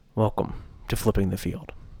Welcome to Flipping the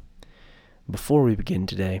Field. Before we begin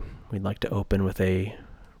today, we'd like to open with a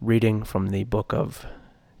reading from the book of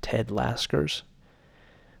Ted Laskers,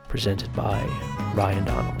 presented by Ryan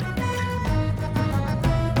Donnelly.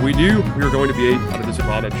 We knew we were going to be at a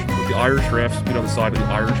disadvantage with the Irish refs being on the side of the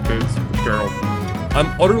Irish kids for Fitzgerald.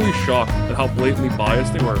 I'm utterly shocked at how blatantly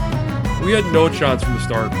biased they were. We had no chance from the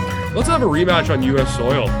start. Let's have a rematch on U.S.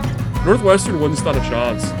 soil. Northwestern wouldn't stand a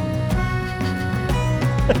chance.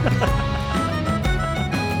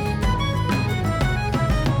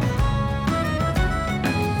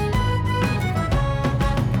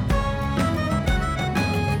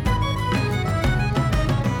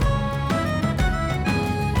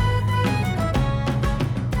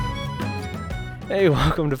 Hey,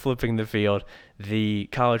 welcome to Flipping the Field, the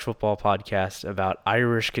college football podcast about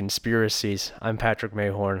Irish conspiracies. I'm Patrick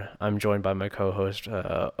Mayhorn. I'm joined by my co-host,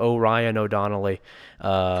 Ryan O'Donnelly.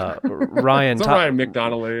 Ryan, Ryan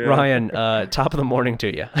McDonnelly. Yeah. Ryan, top of the morning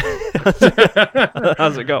to you.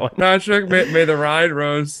 How's it going? Patrick, may the ride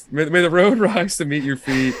rose. May the road rise to meet your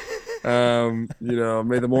feet. May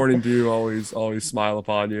the morning dew always smile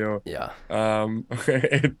upon you. Yeah.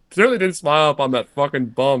 It certainly didn't smile upon that fucking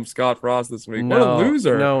bum Scott Frost this week. What a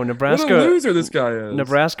loser. No, Nebraska. What a loser this guy is.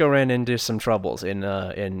 Nebraska ran into some troubles in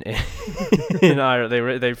Iowa.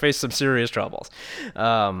 They faced some serious troubles.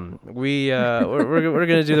 We're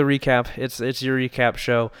gonna do the recap. It's your recap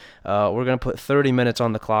show. We're gonna put 30 minutes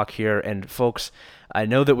on the clock here, and folks, I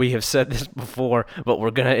know that we have said this before, but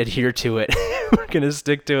we're going to adhere to it. We're going to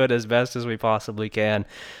stick to it as best as we possibly can.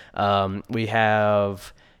 We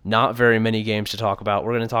have not very many games to talk about.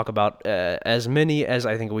 We're going to talk about as many as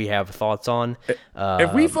I think we have thoughts on.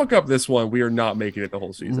 If we fuck up this one, we are not making it the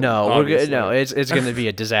whole season. No, it's going to be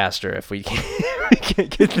a disaster if we can't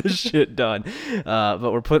get this shit done. But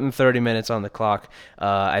we're putting 30 minutes on the clock.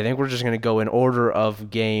 I think we're just going to go in order of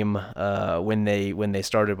game when they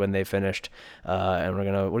started, when they finished, and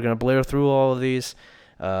we're gonna blare through all of these.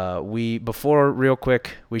 Real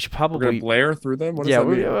quick, we should probably... We're gonna blare through them? What does that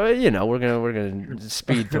mean? We're gonna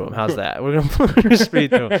speed through them. How's that? We're gonna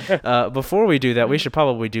speed through them. Before we do that, we should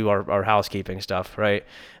probably do our housekeeping stuff, right?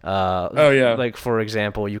 Like, for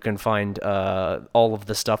example, you can find all of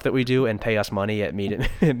the stuff that we do and pay us money at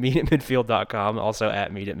meetatmidfield.com, also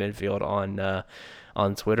at meetatmidfield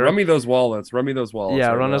on Twitter. Run me those wallets.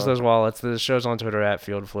 Yeah, run us those wallets. The show's on Twitter at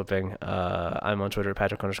Field Flipping. I'm on Twitter,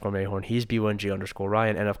 Patrick_Mayhorn. He's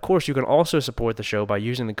B1G_Ryan. And of course, you can also support the show by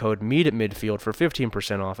using the code MEETATMidfield for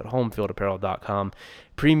 15% off at homefieldapparel.com.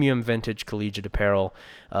 Premium vintage collegiate apparel.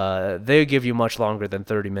 They give you much longer than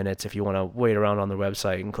 30 minutes if you want to wait around on their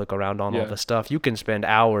website and click around on all the stuff. You can spend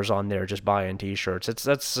hours on there just buying t-shirts.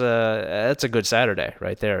 That's a good Saturday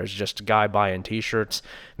right there. It's just a guy buying t-shirts.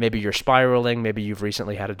 Maybe you're spiraling. Maybe you've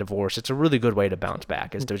recently had a divorce. It's a really good way to bounce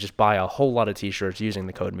back, is to just buy a whole lot of t-shirts using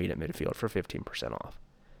the code MEETATMidfield for 15% off.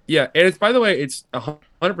 Yeah, and it's, by the way, it's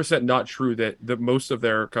 100% not true that most of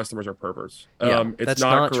their customers are perverts. It's that's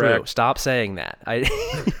not correct. True. Stop saying that. I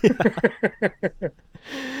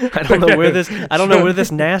don't know where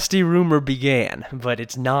this nasty rumor began, but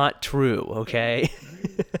it's not true. Okay.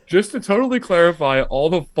 Just to totally clarify all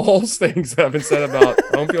the false things that have been said about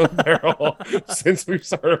Home Field Apparel since we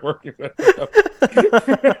started working with them.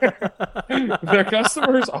 Their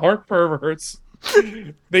customers aren't perverts.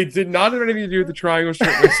 They did not have anything to do with the triangle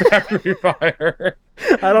shirtless factory fire.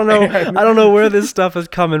 I don't know where this stuff is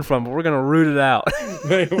coming from, but we're gonna root it out.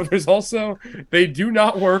 They do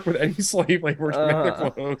not work with any slave labor to make their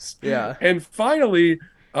clothes. Yeah. And finally,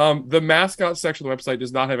 the mascot section of the website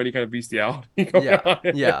does not have any kind of bestiality going on.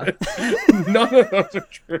 Yeah. None of those are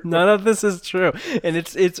true. None of this is true. And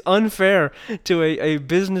it's unfair to a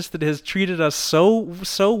business that has treated us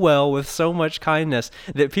so well with so much kindness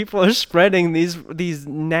that people are spreading these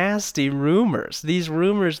nasty rumors. These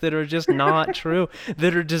rumors that are just not true,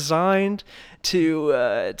 that are designed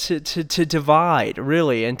to divide,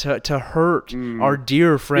 really, and to hurt our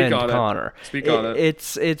dear friend Connor. Speak on it.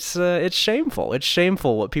 It's shameful. It's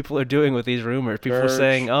shameful what people are doing with these rumors. People are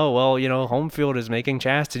saying, "Oh, well, home field is making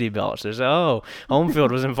chastity belts." There's home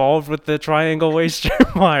field was involved with the triangle waist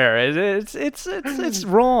fire. It's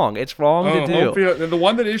wrong. It's wrong to do. Home field, the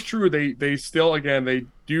one that is true, they still, again, they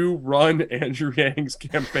do run Andrew Yang's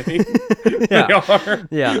campaign.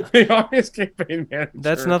 They are his campaign manager.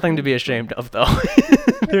 That's nothing to be ashamed of, though.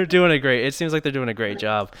 It seems like they're doing a great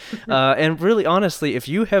job. And really, honestly, if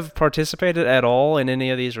you have participated at all in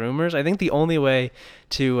any of these rumors, I think the only way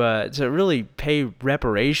to really pay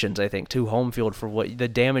reparations, I think, to home field for what the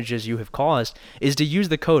damages you have caused is to use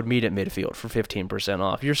the code MEETATMidfield for 15%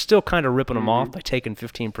 off. You're still kind of ripping them off by taking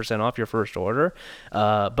 15% off your first order,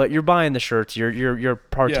 but you're buying the shirts. You're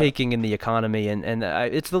partaking in the economy, and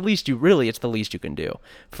it's the least you can do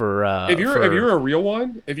for if you're a real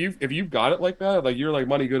one, if you've got it like that, like you're like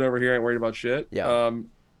money good over here, ain't worried about shit. Yeah.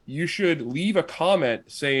 You should leave a comment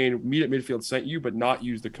saying Meet at Midfield sent you, but not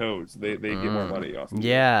use the codes. They get more money off.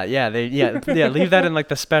 Yeah, leave that in like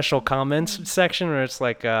the special comments section where it's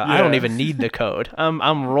like I don't even need the code.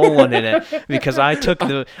 I'm rolling in it because I took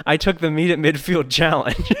the Meet at Midfield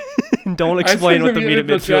challenge. Don't explain what the Meet at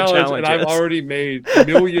Midfield challenge is. And I've already made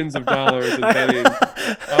millions of dollars in betting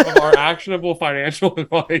off of our actionable financial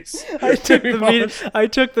advice. I took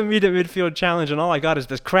the Meet at Midfield challenge, and all I got is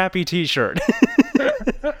this crappy T-shirt.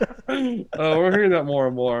 We're hearing that more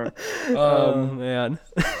and more. Oh man.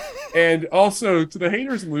 And also to the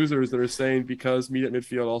haters and losers that are saying because Meet at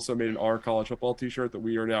Midfield also made an Our College Football T-shirt that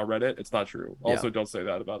we are now Reddit, it's not true. Also, don't say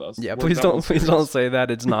that about us. Yeah, please don't say that.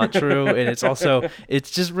 It's not true, and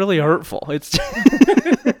it's just really hurtful. It's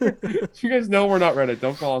you guys know we're not Reddit.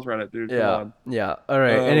 Don't call us Reddit, dude. Come on. Yeah. All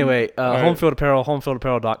right. Anyway, Homefield Apparel,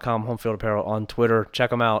 homefieldapparel.com, Homefield Apparel on Twitter.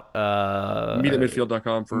 Check them out.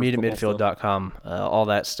 Meetatmidfield.com for meetatmidfield.com, all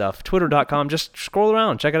that stuff. Twitter.com. Just scroll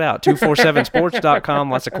around, check it out. 247sports.com.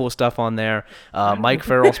 Lots of cool stuff on there.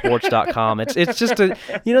 MikeFarrellSports.com. It's just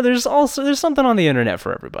there's something on the internet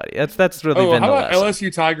for everybody. That's really been the lesson. How about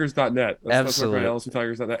LSUtigers.net? Absolutely.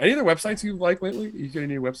 LSUtigers.net. Any other websites you like lately? You get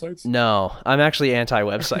any websites? No, I'm actually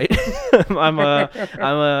anti-website. I'm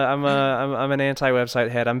an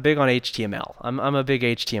anti-website head. I'm big on HTML. I'm a big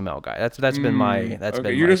HTML guy. That's been my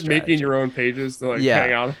You're just making your own pages to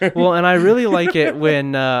hang out. Well, and I really like it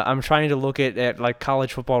when I'm trying to look at like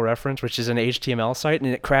College Football Reference, which is an HTML site,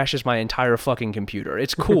 and it crashes my entire fucking computer.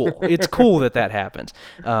 It's cool. It's cool that happens.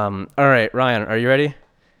 All right, Ryan, are you ready?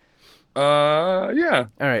 Yeah.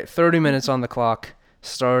 All right, 30 minutes on the clock.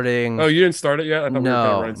 Starting. Oh, you didn't start it yet? I thought we were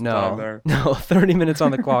going to run some time there. No, 30 minutes on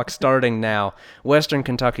the clock starting now. Western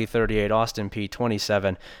Kentucky 38, Austin Peay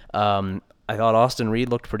 27. I thought Austin Reed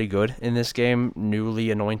looked pretty good in this game, newly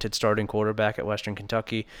anointed starting quarterback at Western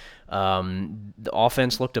Kentucky. The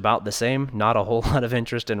offense looked about the same, not a whole lot of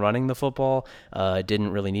interest in running the football.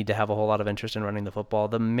 Didn't really need to have a whole lot of interest in running the football.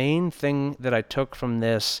 The main thing that I took from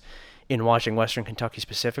this in watching Western Kentucky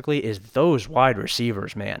specifically is those wide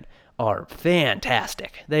receivers, man, are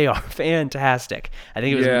fantastic. They are fantastic. I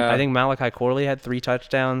think Malachi Corley had 3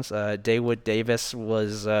 touchdowns. Dawood Davis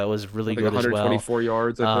was really good as well. 124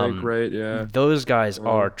 yards, I think, right? Yeah. Those guys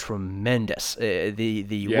are tremendous.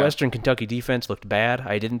 The Western Kentucky defense looked bad.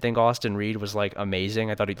 I didn't think Austin Reed was like amazing.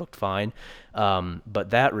 I thought he looked fine. But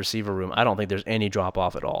that receiver room, I don't think there's any drop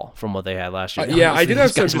off at all from what they had last year. I did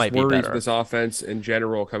have some worries with this offense in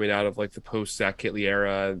general coming out of like the post Zach Kitley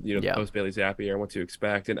era, the post Bailey Zappi era, what to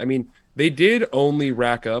expect. And I mean, they did only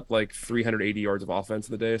rack up like 380 yards of offense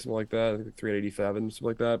in the day, something like that. I think 387, something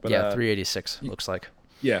like that. But 386 looks like.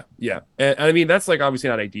 Yeah. And I mean, that's like obviously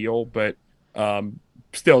not ideal, but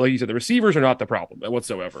still, like you said, the receivers are not the problem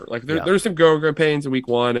whatsoever. Like there's some growing pains in week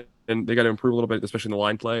 1, and they got to improve a little bit, especially in the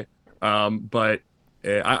line play. But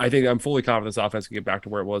I think I'm fully confident this offense can get back to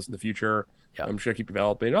where it was in the future. Yeah. I'm sure keep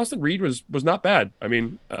developing. And Austin Reed was not bad. I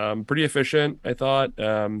mean, pretty efficient, I thought.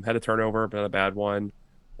 Had a turnover, but not a bad one.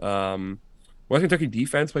 Western Kentucky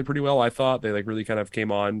defense played pretty well, I thought. They like really kind of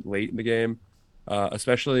came on late in the game.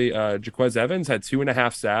 Especially Jaquez Evans had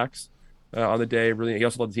 2.5 sacks on the day. Really, he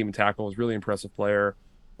also led the team in tackles. Really impressive player.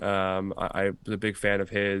 I was a big fan of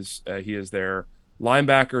his. He is their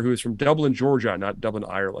linebacker who is from Dublin, Georgia, not Dublin,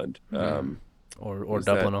 Ireland. Or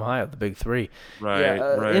Dublin, Ohio, the big 3. Right,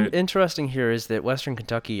 right. Interesting here is that Western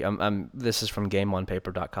Kentucky, this is from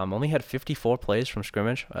GameOnPaper.com, only had 54 plays from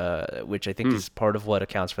scrimmage, which I think is part of what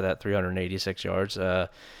accounts for that 386 yards. So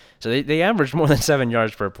they averaged more than 7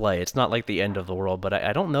 yards per play. It's not like the end of the world, but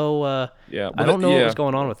I don't know. I don't know what was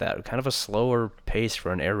going on with that. Kind of a slower pace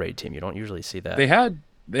for an air raid team. You don't usually see that.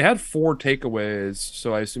 They had 4 takeaways,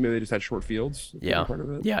 so I assume they just had short fields. Yeah, part of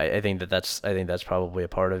it. Yeah. I think that's probably a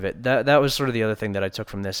part of it. That was sort of the other thing that I took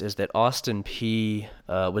from this is that Austin Peay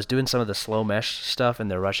was doing some of the slow mesh stuff in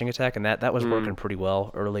their rushing attack, and that was working pretty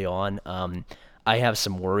well early on. I have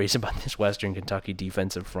some worries about this Western Kentucky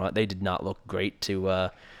defensive front. They did not look great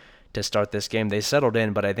to start this game. They settled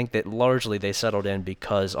in, but I think that largely they settled in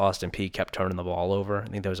because Austin Peay kept turning the ball over. I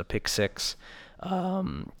think there was a pick 6.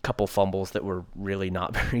 Couple fumbles that were really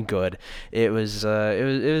not very good. It was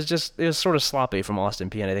sort of sloppy from Austin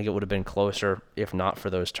Peay, and I think it would have been closer if not for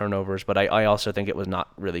those turnovers. But I also think it was not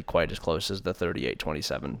really quite as close as the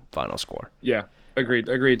 38-27 final score. Yeah, Agreed.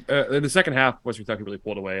 Agreed. In the second half, Western Kentucky really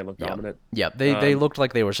pulled away and looked Yeah. dominant. Yeah, they looked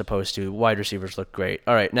like they were supposed to. Wide receivers looked great.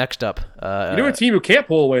 All right, next up. You know a team who can't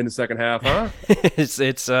pull away in the second half, huh?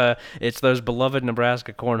 It's those beloved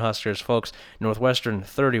Nebraska Cornhuskers, folks. Northwestern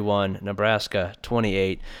 31, Nebraska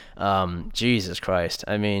 28. Jesus Christ.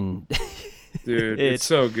 I mean, Dude, it's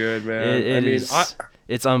so good, man. it is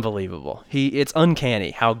it's unbelievable. It's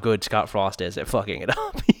uncanny how good Scott Frost is at fucking it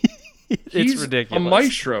up. It's he's ridiculous. a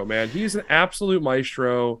maestro, man. He's an absolute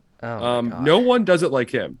maestro. Oh my God. No one does it like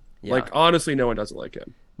him. Yeah. Like honestly, no one does it like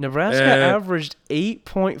him. Nebraska averaged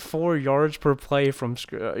 8.4 yards per play from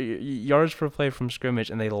scrimmage,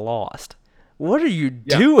 and they lost. What are you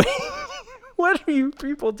doing? What are you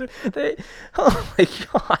people doing? Oh my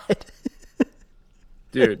God,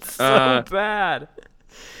 dude, it's so bad.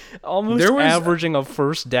 Almost averaging a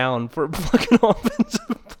first down for fucking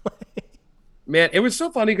offensive play. Man, it was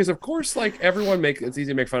so funny because of course, like it's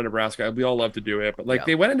easy to make fun of Nebraska. We all love to do it, but like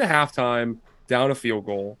they went into halftime down a field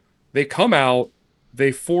goal. They come out,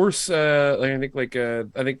 they force. I think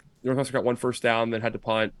Northwestern got one first down, then had to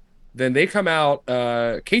punt. Then they come out.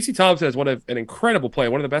 Casey Thompson has an incredible play,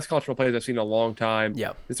 one of the best college football plays I've seen in a long time.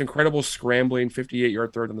 Yeah, this incredible scrambling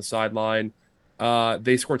 58-yard third on the sideline.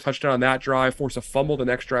 They score a touchdown on that drive, force a fumble the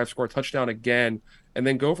next drive, score a touchdown again, and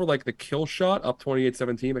then go for like the kill shot up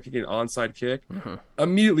 28-17 by kicking an onside kick.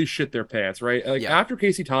 Immediately shit their pants, right? Like after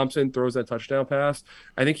Casey Thompson throws that touchdown pass,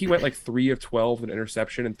 I think he went like 3 of 12 with an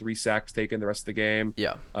interception and 3 sacks taken the rest of the game.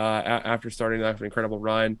 Yeah. After starting that incredible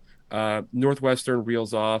run. Northwestern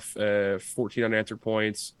reels off 14 unanswered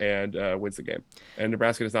points and wins the game. And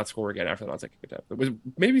Nebraska does not score again after the onside kick attempt. It was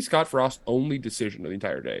maybe Scott Frost's only decision of the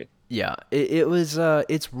entire day. Yeah, it was.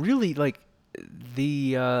 It's really like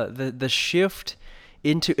the shift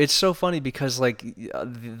into. It's so funny because like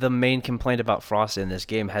the main complaint about Frost in this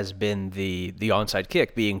game has been the onside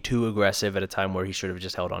kick being too aggressive at a time where he should have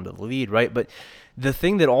just held on to the lead, right? But the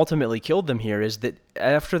thing that ultimately killed them here is that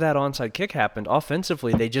after that onside kick happened,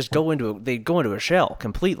 offensively they just go into a shell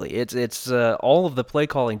completely. It's all of the play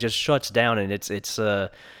calling just shuts down, and it's it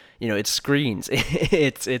screens.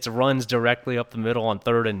 It's runs directly up the middle on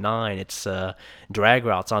 3rd and 9. It's drag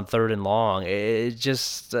routes on 3rd and long. It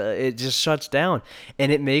just shuts down,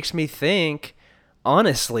 and it makes me think.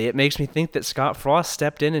 Honestly, it makes me think that Scott Frost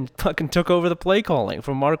stepped in and fucking took over the play calling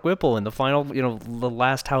from Mark Whipple in the final, the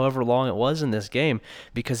last however long it was in this game,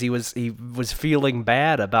 because he was feeling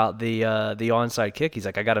bad about the onside kick. He's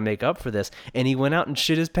like, I got to make up for this, and he went out and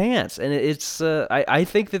shit his pants. And I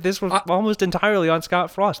think that this was almost entirely on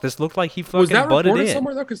Scott Frost. This looked like he fucking butted in. Was that reported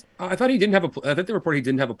somewhere though? Because I thought he didn't have I think they reported he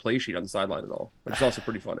didn't have a play sheet on the sideline at all, which is also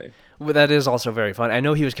pretty funny. Well, that is also very funny. I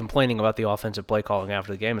know he was complaining about the offensive play calling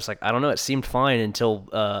after the game. It's like, I don't know, it seemed fine until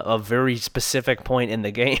a very specific point in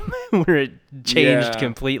the game where it changed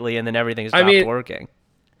completely, and then everything stopped working.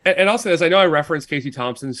 And I'll say this: I know I referenced Casey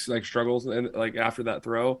Thompson's like struggles and like after that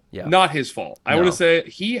throw. Yeah. Not his fault. I want to say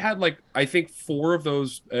he had like I think 4 of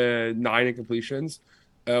those 9 incompletions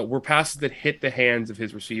were passes that hit the hands of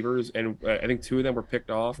his receivers, and I think 2 of them were picked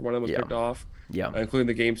off. One of them was picked off. Yeah. Including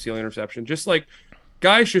the game-sealing interception. Just like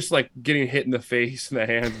guys, just like getting hit in the face in the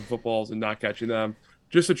hands of footballs and not catching them.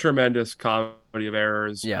 Just a tremendous comedy of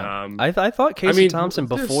errors. Yeah, I thought Casey Thompson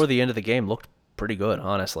before the end of the game looked pretty good.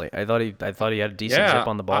 Honestly, I thought he had a decent zip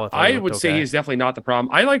on the ball. I would say he's definitely not the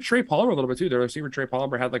problem. I like Trey Palmer a little bit too. The receiver Trey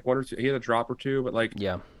Palmer had like 1 or 2. He had a drop or 2, but like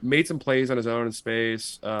made some plays on his own in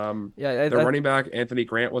space. Their running back Anthony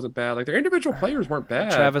Grant wasn't bad. Like their individual players weren't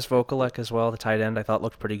bad. Travis Vokalek as well, the tight end, I thought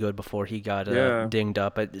looked pretty good before he got dinged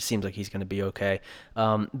up. It seems like he's going to be okay.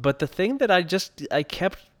 But the thing that I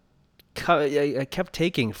kept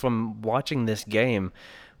taking from watching this game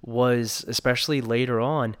was, especially later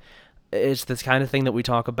on, it's this kind of thing that we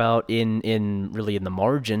talk about in the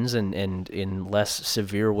margins and in less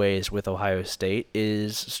severe ways with Ohio State,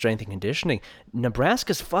 is strength and conditioning.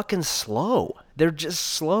 Nebraska's fucking slow. They're just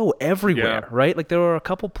slow everywhere, right? Like there are a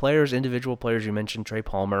couple players, individual players, you mentioned Trey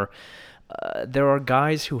Palmer. There are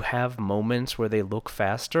guys who have moments where they look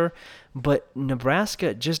faster, but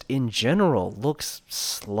Nebraska just in general looks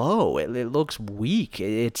slow. It looks weak. And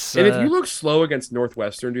if you look slow against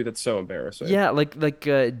Northwestern, dude, that's so embarrassing. Yeah, like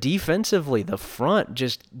defensively, the front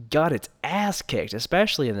just got its ass kicked,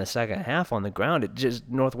 especially in the second half on the ground.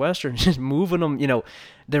 Northwestern just moving them.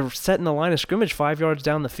 They're setting the line of scrimmage 5 yards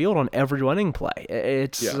down the field on every running play.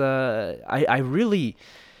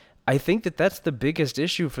 I think that that's the biggest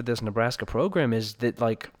issue for this Nebraska program, is that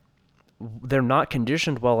like they're not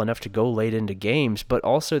conditioned well enough to go late into games, but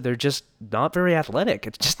also they're just not very athletic.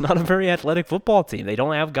 It's just not a very athletic football team. They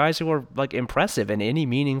don't have guys who are like impressive in any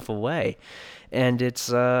meaningful way. And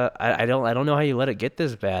it's I don't know how you let it get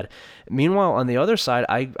this bad. Meanwhile, on the other side,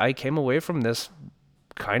 I came away from this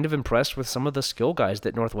kind of impressed with some of the skill guys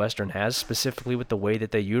that Northwestern has, specifically with the way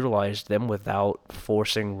that they utilized them without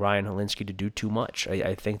forcing Ryan Helinski to do too much.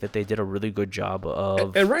 I think that they did a really good job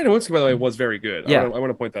of... And Ryan Helinski, by the way, was very good. Yeah. I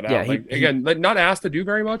want to point that out. Yeah, again, not asked to do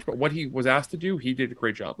very much, but what he was asked to do, he did a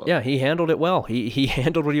great job of. Yeah, he handled it well. He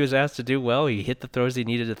handled what he was asked to do well. He hit the throws he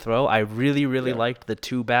needed to throw. I really liked the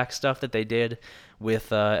two-back stuff that they did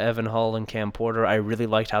with Evan Hull and Cam Porter. I really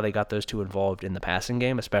liked how they got those two involved in the passing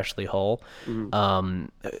game, especially Hull.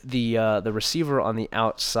 The receiver on the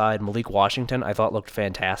outside, Malik Washington, I thought looked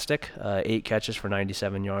fantastic. 8 catches for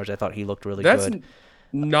 97 yards. I thought he looked really good. That's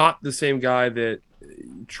not the same guy that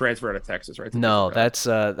transferred out of Texas, right? No, that's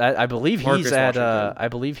I believe Marcus he's at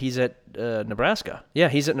Washington. Nebraska. Yeah,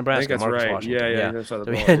 he's at Nebraska. I think that's Marcus right. Washington. Yeah. So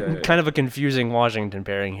we had kind of a confusing Washington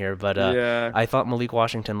pairing here, but I thought Malik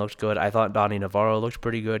Washington looked good. I thought Donnie Navarro looked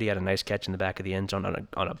pretty good. He had a nice catch in the back of the end zone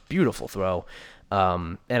on a beautiful throw.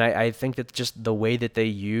 And I think that just the way that they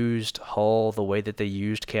used Hull, the way that they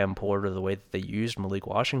used Cam Porter, the way that they used Malik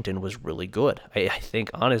Washington was really good. I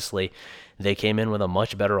think, honestly, they came in with a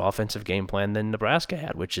much better offensive game plan than Nebraska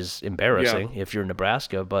had, which is embarrassing if you're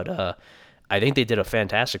Nebraska. But I think they did a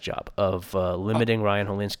fantastic job of limiting Ryan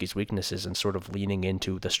Helinski's weaknesses and sort of leaning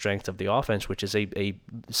into the strength of the offense, which is a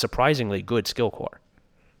surprisingly good skill core.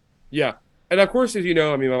 Yeah. And, of course, as you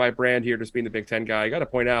know, I mean, my brand here, just being the Big Ten guy, I got to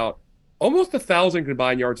point out, almost 1,000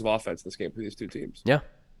 combined yards of offense in this game for these two teams. Yeah.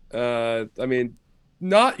 I mean,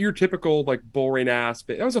 not your typical like boring ass.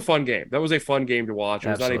 That was a fun game. That was a fun game to watch. It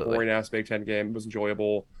was not a boring ass Big Ten game. It was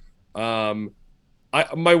enjoyable.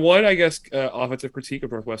 My one, I guess, offensive critique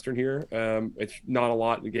of Northwestern here. It's not a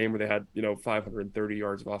lot in the game where they had 530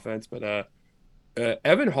 yards of offense, but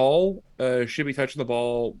Evan Hall should be touching the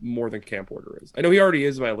ball more than Cam Porter is. I know he already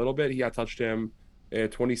is by a little bit. He touched him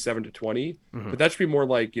 27-20, but that should be more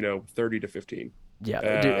like 30-15.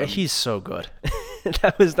 Yeah, dude, he's so good.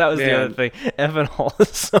 that was the other thing. Evan Hall is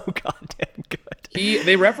so goddamn good.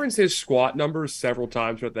 They referenced his squat numbers several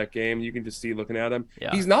times throughout that game. You can just see looking at him.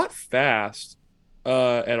 Yeah. He's not fast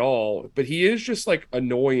at all, but he is just like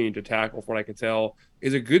annoying to tackle from what I can tell.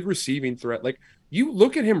 Is a good receiving threat. Like you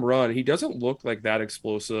look at him run, he doesn't look like that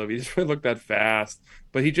explosive. He doesn't really look that fast,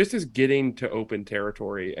 but he just is getting to open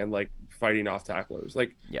territory and like fighting off tacklers.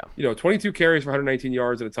 Like, 22 carries for 119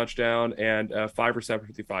 yards and a touchdown and 5 for 7 for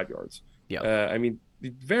 55 yards. Yeah. I mean,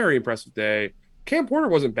 very impressive day. Cam Porter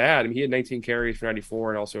wasn't bad. I mean, he had 19 carries for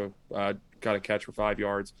 94 and also got a catch for 5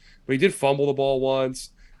 yards, but he did fumble the ball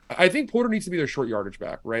once. I think Porter needs to be their short yardage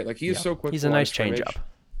back, right? Like he is so quick. He's a nice change up.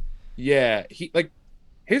 Yeah.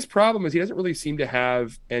 His problem is he doesn't really seem to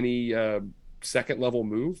have any second level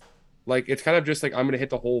move. Like it's kind of just like I'm going to hit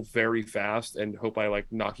the hole very fast and hope I like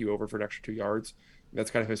knock you over for an extra 2 yards. That's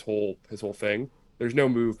kind of his whole thing. There's no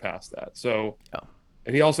move past that. So,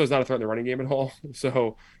 and he also is not a threat in the running game at all.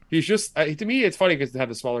 So he's just to me it's funny because to have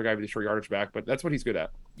the smaller guy with the short yardage back, but that's what he's good at.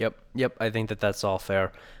 Yep. I think that's all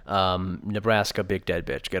fair. Nebraska, big dead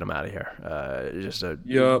bitch. Get him out of here. Just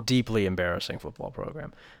a deeply embarrassing football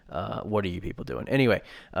program. What are you people doing? Anyway,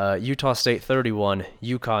 Utah State 31,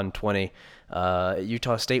 UConn 20.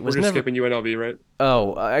 Utah State was We're just skipping UNLV, right?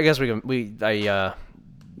 Oh, I guess we can.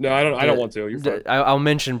 No, I don't want to. You're fine. I'll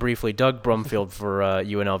mention briefly. Doug Brumfield for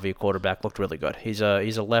UNLV quarterback looked really good. He's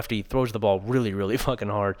a lefty, throws the ball really, really fucking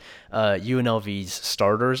hard. UNLV's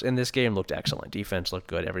starters in this game looked excellent. Defense looked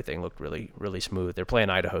good. Everything looked really, really smooth. They're playing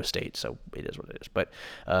Idaho State, so it is what it is. But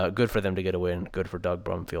good for them to get a win. Good for Doug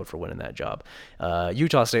Brumfield for winning that job.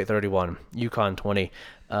 Utah State 31, UConn 20.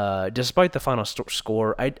 Despite the final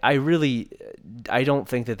score, I don't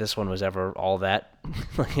think that this one was ever all that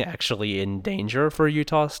actually in danger for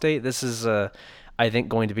Utah State. This is, I think,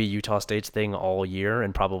 going to be Utah State's thing all year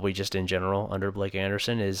and probably just in general under Blake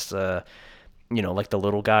Anderson is, like the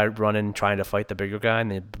little guy running, trying to fight the bigger guy,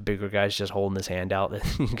 and the bigger guy's just holding his hand out.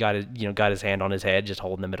 got his hand on his head, just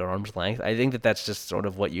holding him at arm's length. I think that that's just sort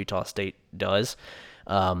of what Utah State does.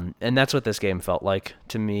 And that's what this game felt like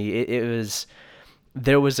to me.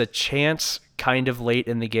 There was a chance kind of late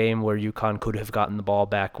in the game where UConn could have gotten the ball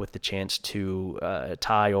back with the chance to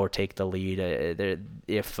tie or take the lead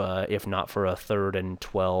if not for a 3rd and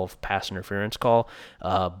 12 pass interference call.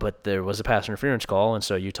 But there was a pass interference call, and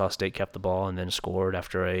so Utah State kept the ball and then scored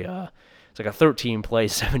after a It's like a 13 play,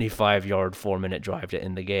 75-yard, 4-minute drive to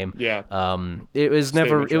end the game. Yeah. It was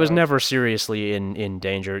Statement never drive. seriously in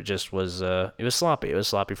danger. It just was it was sloppy. It was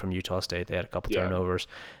sloppy from Utah State. They had a couple Yeah. turnovers.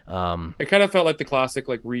 It kind of felt like the classic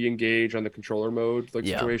like re-engage on the controller mode like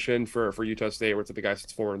Yeah. situation for Utah State, where it's like the guy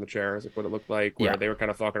sits forward in the chair, is like what it looked like, where Yeah. they were kind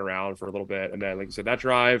of fucking around for a little bit, and then like you said, that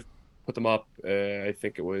drive put them up. I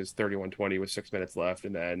think it was 31-20 with 6 minutes left,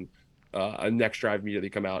 and then a next drive immediately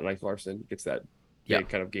come out, and Ike Larson gets that Yeah. big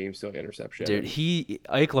kind of game-stealing interception. Dude,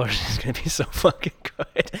 Ike Larson is gonna be so fucking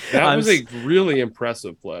good. That was a really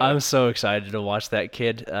impressive play. I'm so excited to watch that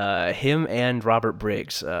kid. Him and Robert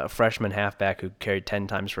Briggs, freshman halfback who carried 10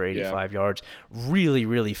 times for 85 yards. Really,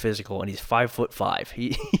 really physical, and he's 5'5".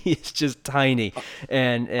 He's just tiny.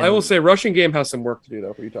 And I will say, rushing game has some work to do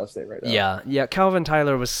though for Utah State right now. Yeah. Calvin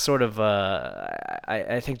Tyler was sort of,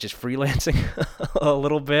 I think, just freelancing a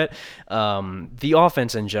little bit. The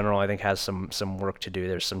offense in general, I think, has some work to do.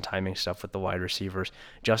 There's some timing stuff with the wide receivers.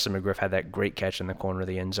 Justin McGriff had that great catch in the corner of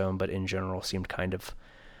the end zone, but in general seemed kind of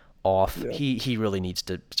off. Yeah. He really needs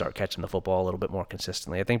to start catching the football a little bit more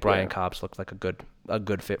consistently. I think Brian Cobbs looked like a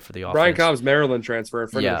good fit for the offense. Brian Cobb's Maryland transfer, a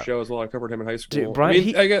friend of the show as well. I covered him in high school. Dude,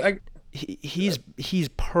 Brian, I mean, he's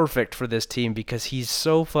perfect for this team because he's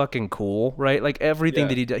so fucking cool, right? Like everything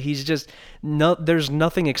that he does, he's just there's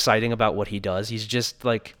nothing exciting about what he does. He's just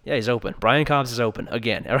like, yeah, he's open. Brian Cobbs is open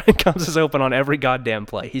again. Brian Cobbs is open on every goddamn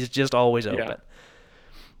play. He's just always open.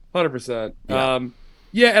 100%.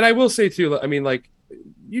 Yeah, and I will say too, I mean, like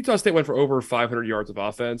Utah State went for over 500 yards of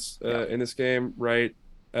offense in this game, right?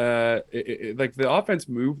 Like the offense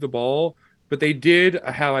moved the ball, but they did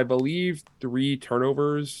have, I believe, 3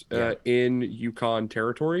 turnovers in UConn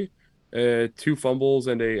territory, 2 fumbles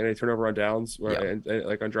and a turnover on downs, and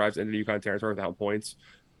like on drives into UConn territory without points.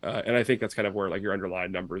 And I think that's kind of where like your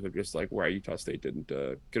underlying numbers of just like why Utah State didn't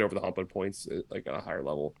get over the hump on points like at a higher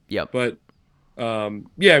level. Yeah. But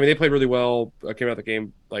yeah, I mean they played really well. Came out the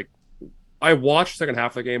game like I watched the second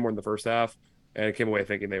half of the game more than the first half. And I came away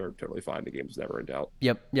thinking they were totally fine. The game was never in doubt.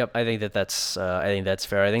 Yep. I think that's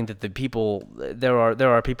fair. I think that the people there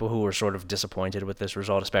are people who were sort of disappointed with this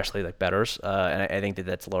result, especially like bettors, and I think that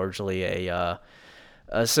that's largely a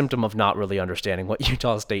symptom of not really understanding what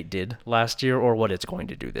Utah State did last year or what it's going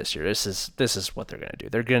to do this year. This is what they're going to do.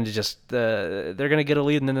 They're going to just they're going to get a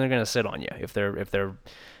lead and then they're going to sit on you if they're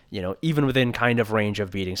even within kind of range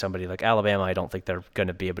of beating somebody like Alabama. I don't think they're going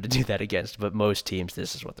to be able to do that against, but most teams,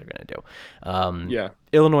 this is what they're going to do.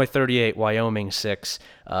 Illinois 38, Wyoming 6.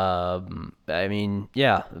 I mean,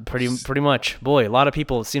 yeah, pretty much. Boy, a lot of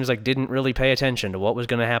people, it seems like, didn't really pay attention to what was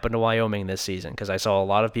going to happen to Wyoming this season because I saw a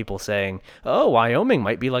lot of people saying, oh, Wyoming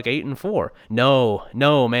might be like 8-4.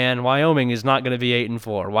 No, man, Wyoming is not going to be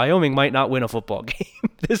 8-4. Wyoming might not win a football game.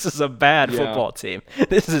 This is a bad football team.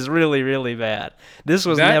 This is really, really bad. This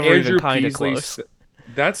was never even kind of close.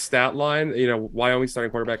 That stat line, Wyoming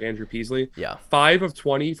starting quarterback Andrew Peasley, 5 of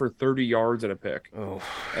 20 for 30 yards and a pick. Oh.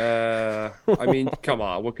 I mean, come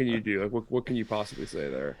on, what can you do? Like, what can you possibly say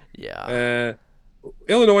there? Yeah.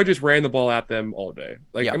 Illinois just ran the ball at them all day.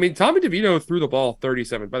 I mean, Tommy DeVito threw the ball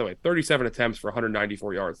 37. By the way, 37 attempts for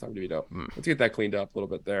 194 yards. Tommy DeVito. Let's get that cleaned up a little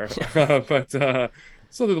bit there. But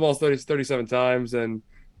still threw the ball 37 times, and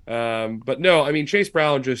but no, I mean, Chase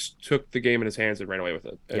Brown just took the game in his hands and ran away with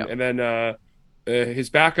it. And then his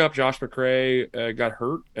backup, Josh McCray, got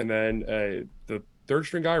hurt, and then the third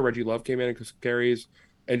string guy, Reggie Love, came in and carries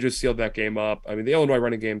and just sealed that game up. I mean, the Illinois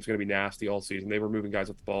running game is going to be nasty all season. They were moving guys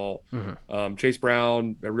off the ball. Chase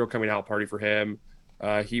Brown, a real coming out party for him.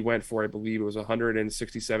 He went for, I believe it was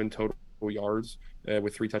 167 total yards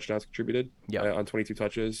with 3 touchdowns contributed on 22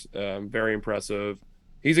 touches. Very impressive.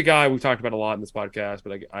 He's a guy we've talked about a lot in this podcast,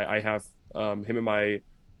 but I have him in my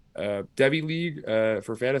Devy League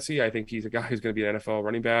for fantasy. I think he's a guy who's going to be an NFL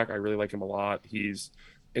running back. I really like him a lot. He's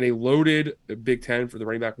in a loaded Big Ten for the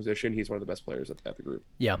running back position. He's one of the best players at the group.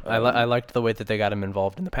 Yeah, I liked the way that they got him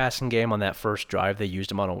involved in the passing game on that first drive. They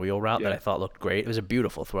used him on a wheel route that I thought looked great. It was a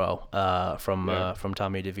beautiful throw from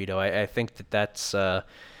Tommy DeVito. I think that's a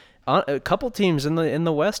couple teams in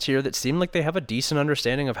the West here that seem like they have a decent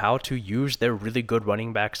understanding of how to use their really good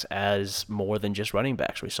running backs as more than just running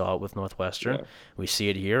backs. We saw it with Northwestern. Yeah. We see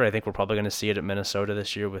it here. I think we're probably going to see it at Minnesota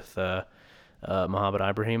this year with Mohamed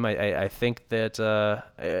Ibrahim. I think that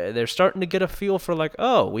they're starting to get a feel for like,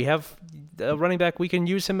 oh, we have a running back. We can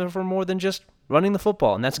use him for more than just running the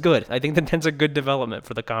football, and that's good. I think that's a good development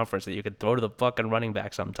for the conference that you could throw to the fucking running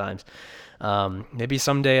back sometimes. Maybe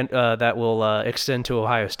someday that will extend to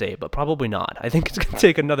Ohio State, but probably not. I think it's going to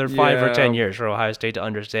take another 5 or 10 years for Ohio State to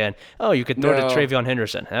understand, oh, you could throw to Travion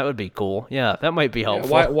Henderson. That would be cool. Yeah, that might be helpful.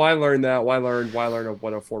 Why learn that? Why learn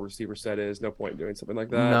what a 4 receiver set is? No point in doing something like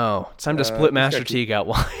that. No, it's time to split Master Teague out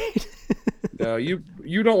wide. No, you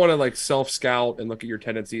don't want to like self scout and look at your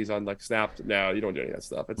tendencies on like snap. No, you don't do any of that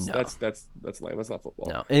stuff. That's lame. That's not football.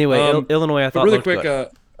 No. Anyway, Illinois, I thought really looked quick. Good.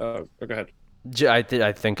 Go ahead.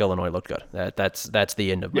 I think Illinois looked good. That's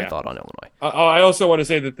the end of my thought on Illinois. I also want to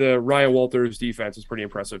say that the Ryan Walters defense is pretty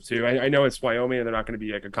impressive too. I know it's Wyoming and they're not going to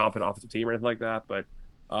be like a competent offensive team or anything like that, but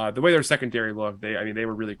the way their secondary looked, they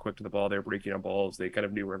were really quick to the ball. They were breaking on balls. They kind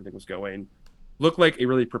of knew where everything was going. Looked like a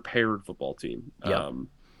really prepared football team. Yep.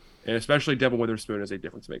 And especially Devin Witherspoon is a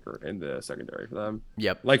difference maker in the secondary for them.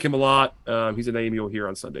 Yep. Like him a lot. He's a name you'll hear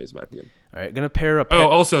on Sundays, in my opinion. All right, gonna pair up.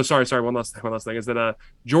 Also, sorry. One last thing is that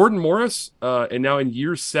Jordan Morris, and now in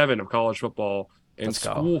year 7 of college football in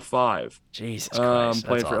school 5. Jesus Christ,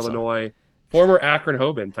 playing for awesome. Illinois. Former Akron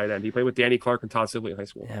Hoban tight end. He played with Danny Clark and Todd Sibley in high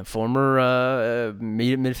school. Yeah, former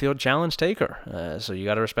midfield challenge taker. So you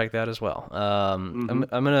got to respect that as well. I'm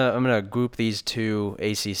gonna group these 2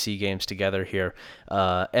 ACC games together here.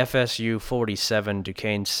 FSU 47,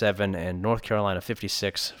 Duquesne 7, and North Carolina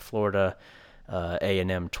 56. Florida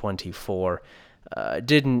A&M 24.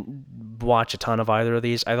 Didn't watch a ton of either of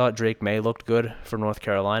these. I thought Drake May looked good for North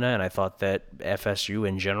Carolina, and I thought that FSU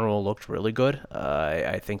in general looked really good.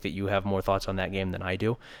 I think that you have more thoughts on that game than I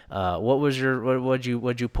do. What'd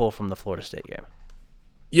you pull from the Florida State game?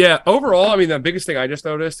 Yeah, overall, I mean, the biggest thing I just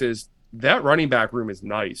noticed is that running back room is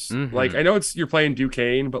nice. Mm-hmm. Like, I know you're playing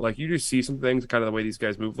Duquesne, but like you just see some things, kind of the way these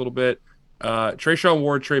guys move a little bit. Trayshawn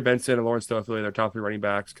Ward, Trey Benson, and Lawrence Toafili, their top 3 running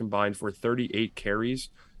backs, combined for 38 carries.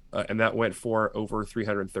 And that went for over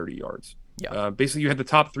 330 yards. Yeah. Basically, you had the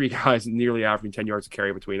top 3 guys nearly averaging 10 yards a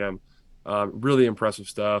carry between them. Really impressive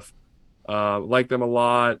stuff. Like them a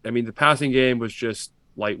lot. I mean, the passing game was just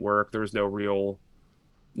light work. There was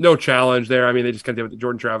no challenge there. I mean, they just kind of did.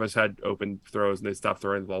 Jordan Travis had open throws, and they stopped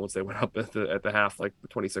throwing the ball once they went up at the half, like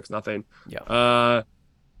 26-0. Yeah.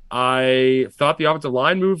 I thought the offensive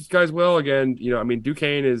line moved guys well. Again, I mean,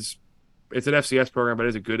 Duquesne it's an FCS program, but it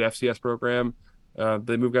is a good FCS program.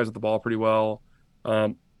 They move guys with the ball pretty well.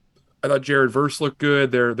 I thought Jared Verse looked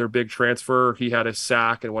good. Their big transfer. He had a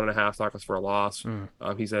sack and 1.5 tackles for a loss.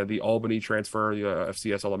 He's the Albany transfer, the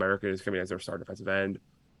FCS All-American. He's coming as their star defensive end.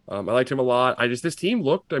 I liked him a lot. This team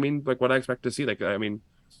looked, I mean, like what I expect to see. Like, I mean,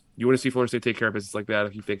 you want to see Florida State take care of business like that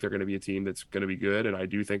if you think they're going to be a team that's going to be good, and I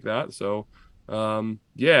do think that. So,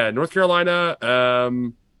 North Carolina,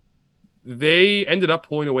 they ended up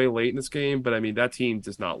pulling away late in this game, but I mean, that team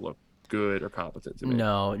does not look good or competent to me.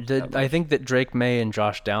 No, I think that Drake May and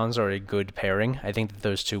Josh Downs are a good pairing. I think that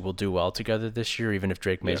those 2 will do well together this year, even if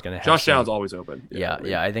Drake May is going to have Josh Downs always open.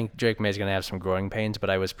 Yeah, I think Drake May is going to have some growing pains, but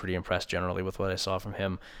I was pretty impressed generally with what I saw from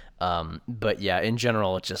him. But yeah, in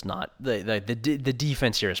general, it's just not the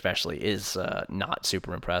defense here especially is not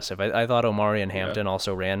super impressive. I thought Omari and Hampton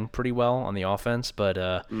also ran pretty well on the offense, but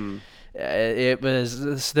it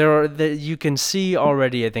was you can see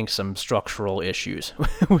already, I think, some structural issues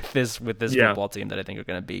with this football team that I think are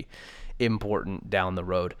going to be important down the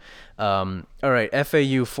road. All right,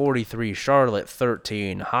 FAU 43, Charlotte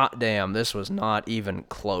 13. Hot damn, this was not even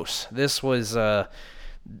close. This was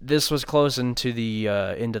close into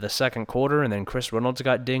the second quarter, and then Chris Reynolds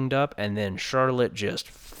got dinged up, and then Charlotte just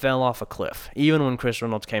fell off a cliff. Even when Chris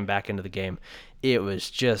Reynolds came back into the game, it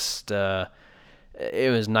was just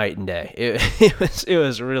it was night and day. It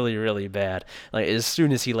was really, really bad. Like, as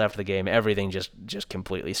soon as he left the game, everything just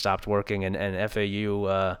completely stopped working, and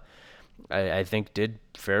FAU I think did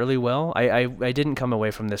fairly well. I didn't come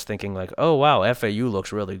away from this thinking like, oh wow, FAU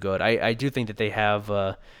looks really good. I do think that they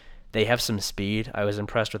have some speed. I was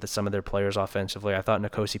impressed with some of their players offensively. I thought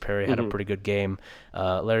Nkosi Perry had a pretty good game.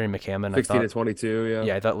 Larry McCammon, 16 to 22, yeah.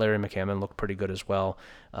 Yeah, I thought Larry McCammon looked pretty good as well.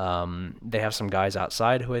 They have some guys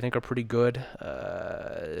outside who I think are pretty good,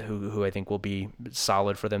 who I think will be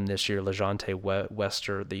solid for them this year. LeJontay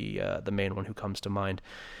Wester, the main one who comes to mind.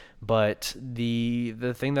 But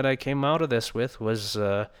the thing that I came out of this with was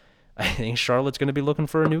I think Charlotte's going to be looking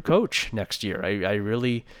for a new coach next year.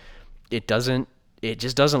 It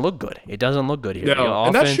just doesn't look good. It doesn't look good here. No,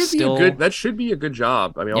 and that should be a good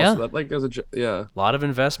job. I mean, also a lot of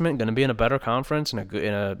investment. Going to be in a better conference in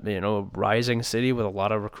a rising city with a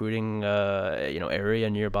lot of recruiting area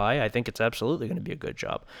nearby. I think it's absolutely going to be a good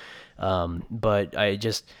job. But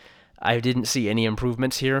I didn't see any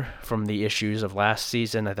improvements here from the issues of last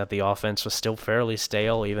season. I thought the offense was still fairly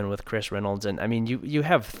stale, even with Chris Reynolds. And I mean, you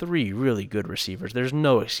have 3 really good receivers. There's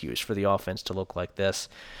no excuse for the offense to look like this.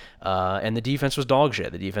 And the defense was dog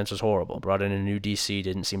shit. The defense was horrible. Brought in a new DC,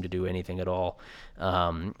 didn't seem to do anything at all.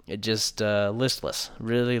 It just listless,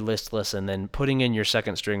 really listless. And then putting in your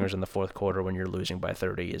second stringers in the fourth quarter when you're losing by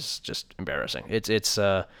 30 is just embarrassing.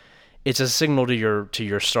 It's a signal to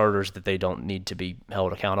your starters that they don't need to be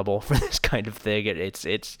held accountable for this kind of thing. It's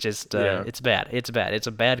just it's bad. It's bad. It's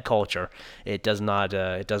a bad culture. It does not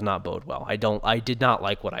bode well. I did not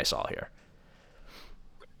like what I saw here.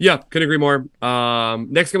 Yeah, couldn't agree more.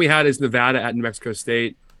 Next game we had is Nevada at New Mexico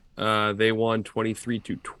State. They won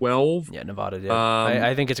 23-12. Yeah, Nevada did.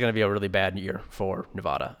 I think it's going to be a really bad year for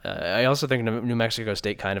Nevada. I also think New Mexico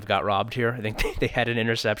State kind of got robbed here. I think they had an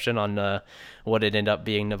interception on what it ended up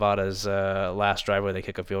being Nevada's last drive where they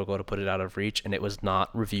kick a field goal to put it out of reach, and it was not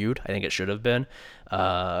reviewed. I think it should have been.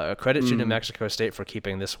 Credit to New Mexico State for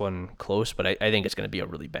keeping this one close, but I think it's going to be a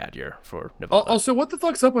really bad year for Nevada. Also, what the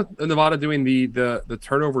fuck's up with Nevada doing the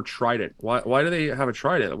turnover trident? Why do they have a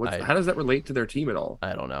trident? How does that relate to their team at all?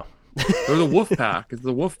 I don't know. Or the Wolf Pack. It's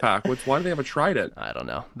the Wolf Pack. Why do they have a trident? I don't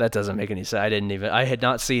know. That doesn't make any sense. I had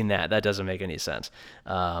not seen that. That doesn't make any sense.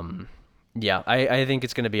 Yeah, I think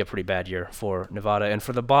it's going to be a pretty bad year for Nevada and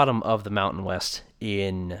for the bottom of the Mountain West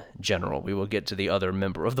in general. We will get to the other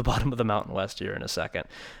member of the bottom of the Mountain West here in a second.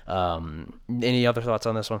 Any other thoughts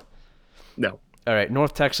on this one? No. All right,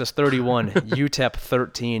 North Texas 31, UTEP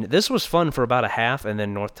 13. This was fun for about a half, and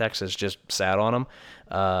then North Texas just sat on them.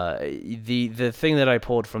 The thing that I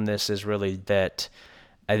pulled from this is really that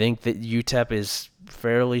I think that UTEP is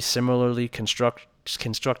fairly similarly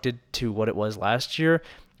constructed to what it was last year,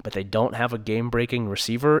 but they don't have a game-breaking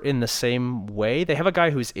receiver in the same way. They have a guy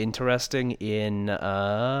who's interesting in,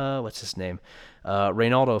 what's his name?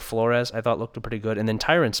 Reynaldo Flores, I thought looked pretty good. And then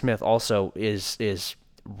Tyron Smith also is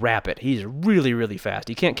rapid. He's really, really fast.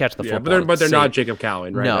 He can't catch the football. But they're not Jacob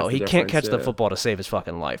Cowan, right? No, he can't catch the football to save his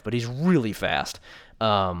fucking life, but he's really fast.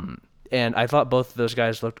 And I thought both of those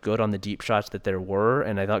guys looked good on the deep shots that there were,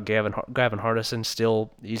 and I thought Gavin Hardison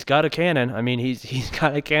still, he's got a cannon. I mean, he's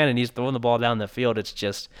got a cannon. He's throwing the ball down the field. It's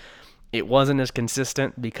just, it wasn't as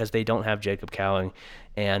consistent because they don't have Jacob Cowing,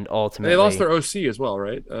 and ultimately... They lost their OC as well,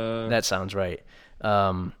 right? That sounds right.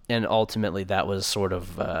 And ultimately that was sort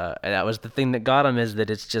of, that was the thing that got them, is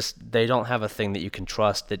that it's just, they don't have a thing that you can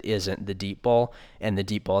trust that isn't the deep ball, and the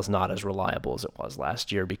deep ball is not as reliable as it was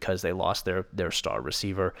last year because they lost their star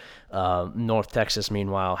receiver. North Texas,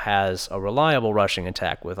 meanwhile, has a reliable rushing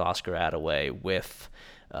attack with Oscar Attaway, with,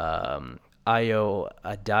 Ayo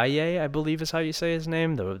Adaye, I believe is how you say his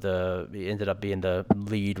name. He ended up being the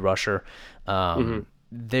lead rusher.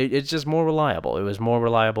 It's just more reliable. It was more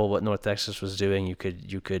reliable what North Texas was doing. You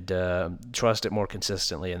could trust it more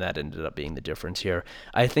consistently, and that ended up being the difference here.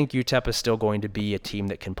 I think UTEP is still going to be a team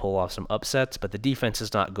that can pull off some upsets, but the defense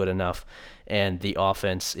is not good enough, and the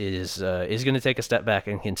offense is going to take a step back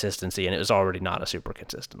in consistency, and it was already not a super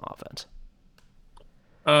consistent offense.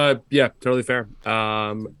 Yeah, totally fair.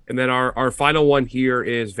 And then our final one here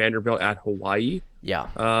is Vanderbilt at Hawaii. Yeah.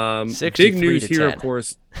 Big news here, of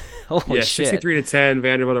course. Holy shit. 63-10,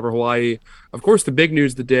 Vanderbilt over Hawaii. Of course, the big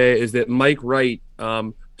news of the day is that Mike Wright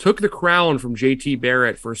took the crown from JT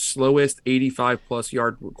Barrett for slowest 85-plus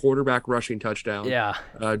yard quarterback rushing touchdown. Yeah.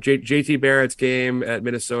 JT Barrett's game at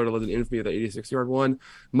Minnesota lived in infamy of the 86-yard one.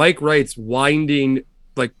 Mike Wright's winding,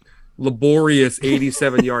 laborious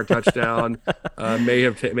 87-yard touchdown may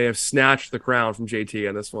have snatched the crown from JT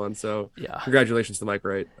on this one. So congratulations to Mike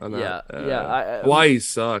Wright on that. Hawaii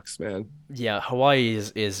sucks, man. Yeah, Hawaii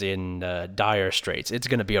is in dire straits. It's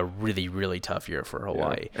going to be a really, really tough year for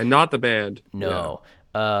Hawaii. And not the band. No.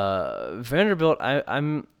 Yeah. Vanderbilt,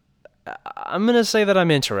 I'm going to say that I'm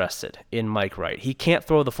interested in Mike Wright. He can't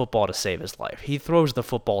throw the football to save his life. He throws the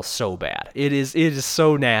football so bad. It is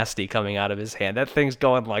so nasty coming out of his hand. That thing's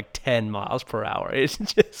going like 10 miles per hour. It's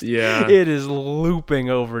just, it is looping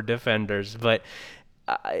over defenders. But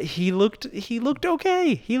he looked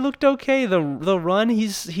okay. He looked okay. The run,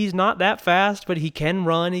 he's not that fast, but he can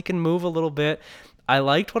run. He can move a little bit. I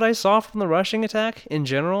liked what I saw from the rushing attack in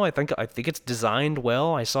general. I think it's designed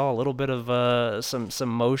well. I saw a little bit of some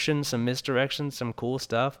motion, some misdirection, some cool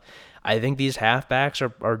stuff. I think these halfbacks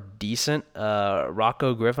are decent.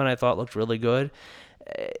 Rocco Griffin, I thought, looked really good.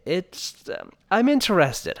 I'm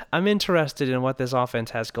interested. I'm interested in what this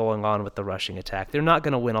offense has going on with the rushing attack. They're not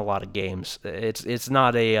going to win a lot of games. It's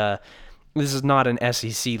not a this is not an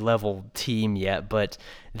SEC level team yet, but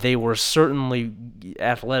they were certainly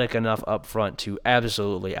athletic enough up front to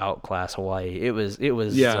absolutely outclass Hawaii. It was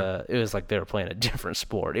like they were playing a different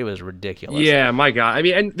sport. It was ridiculous. Yeah, my God. I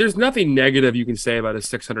mean, and there's nothing negative you can say about a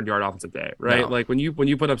 600-yard offensive day, right? No. Like when you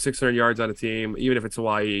put up 600 yards on a team, even if it's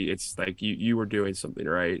Hawaii, it's like you were doing something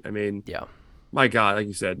right. I mean, Yeah. my God, like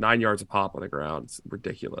you said, 9 yards a pop on the ground. It's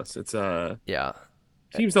ridiculous. It's Yeah.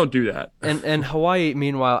 teams don't do that. And Hawaii,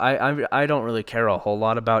 meanwhile, I don't really care a whole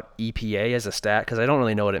lot about EPA as a stat because I don't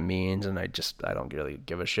really know what it means, and I don't really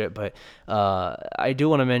give a shit. But I do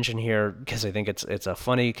want to mention here because I think it's a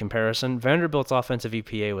funny comparison. Vanderbilt's offensive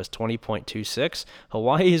EPA was 20.26.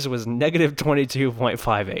 Hawaii's was negative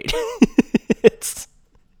 22.58.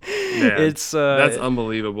 That's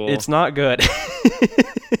unbelievable. It's not good.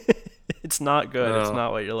 It's not good. It's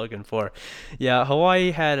not what you're looking for. Yeah,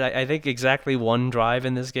 Hawaii had, I think, exactly one drive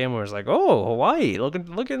in this game where it's like, oh, Hawaii,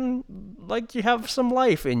 looking like you have some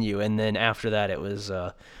life in you. And then after that, that was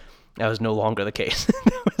no longer the case.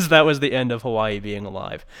 That was the end of Hawaii being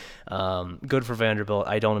alive. Good for Vanderbilt.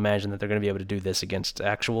 I don't imagine that they're going to be able to do this against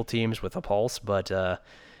actual teams with a pulse, but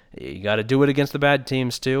you got to do it against the bad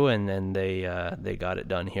teams too, and then they got it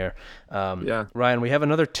done here. Ryan, we have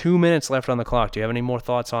another 2 minutes left on the clock. Do you have any more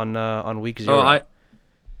thoughts on week 0? Oh,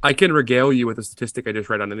 I can regale you with a statistic I just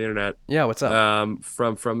read on the internet. Yeah, what's up?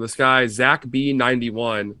 From this guy Zach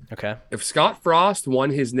B91. Okay. If Scott Frost won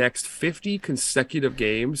his next 50 consecutive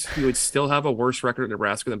games, he would still have a worse record at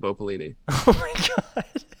Nebraska than Bo Pelini. Oh my God.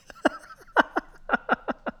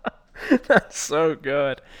 That's so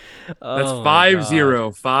good. That's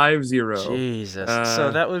 5-0. 5-0. Jesus.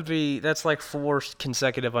 So that's like 4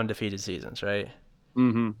 consecutive undefeated seasons, right?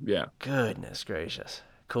 Mm-hmm. Yeah. Goodness gracious.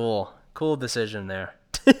 Cool decision there.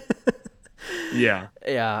 Yeah.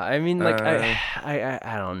 Yeah. I mean, like,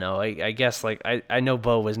 I don't know. I guess, like, I know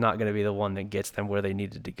Bo was not going to be the one that gets them where they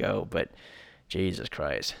needed to go, but Jesus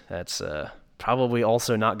Christ, that's probably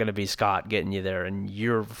also not going to be Scott getting you there, and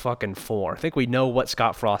you're fucking 4. I think we know what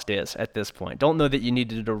Scott Frost is at this point. Don't know that you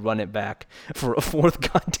needed to run it back for a 4th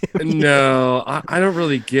goddamn year. No, I don't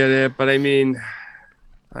really get it, but I mean,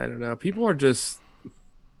 I don't know. People are just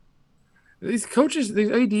these coaches, these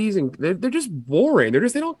ADs, and they're just boring. They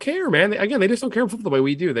don't care, man. They just don't care football the way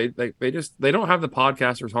we do. They don't have the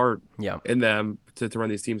podcaster's heart in them to run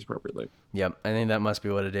these teams appropriately. Yep, I think that must be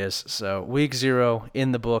what it is. So week 0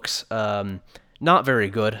 in the books. Not very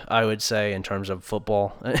good, I would say, in terms of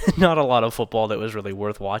football. Not a lot of football that was really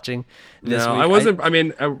worth watching this week. I wasn't. I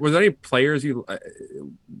mean, was there any players you?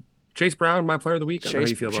 Chase Brown, my player of the week.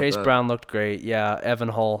 Chase Brown looked great. Yeah, Evan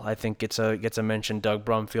Hull, I think gets a mention. Doug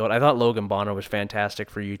Brumfield. I thought Logan Bonner was fantastic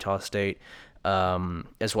for Utah State,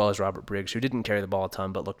 as well as Robert Briggs, who didn't carry the ball a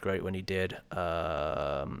ton but looked great when he did.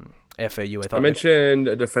 FAU, I mentioned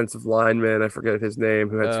a defensive lineman. I forget his name,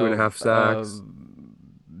 who had 2.5 sacks.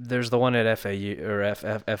 There's the one at FAU or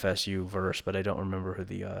FSU Verse, but I don't remember who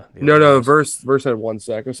the No, Verse had 1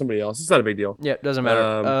 sack. It was somebody else. It's not a big deal. Yeah, doesn't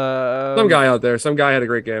matter. Some guy out there. Some guy had a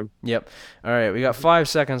great game. Yep. All right, we got 5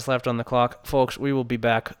 seconds left on the clock, folks. We will be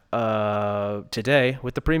back today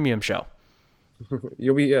with the premium show.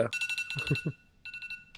 You'll be